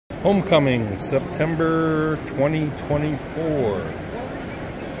Homecoming, September 2024.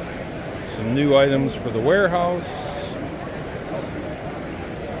 Some new items for the warehouse.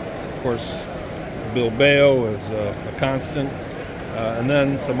 Of course, Bilbao is a constant. And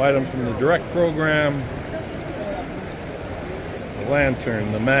then some items from the direct program. The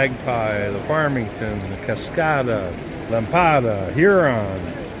Lantern, the Magpie, the Farmington, the Cascada, Lampada, Huron,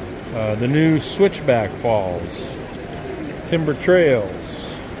 the new Switchback Falls, Timber Trails,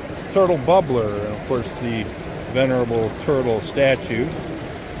 Turtle Bubbler, and of course the venerable turtle statue,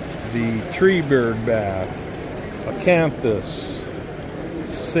 the Tree Bird Bath, Acanthus,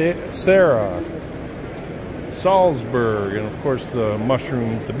 Sarah, Salzburg, and of course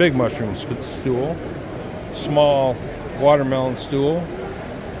the big mushroom stool, small watermelon stool,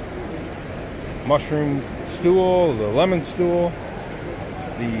 mushroom stool, the lemon stool,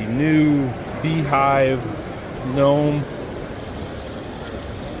 the new beehive gnome,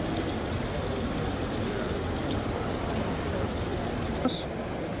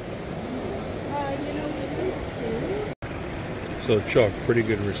 so Chuck, pretty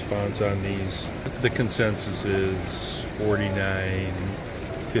good response on these. The consensus is 49,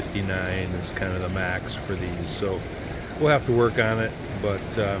 59 is kind of the max for these, so we'll have to work on it, but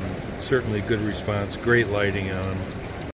certainly good response, great lighting on them.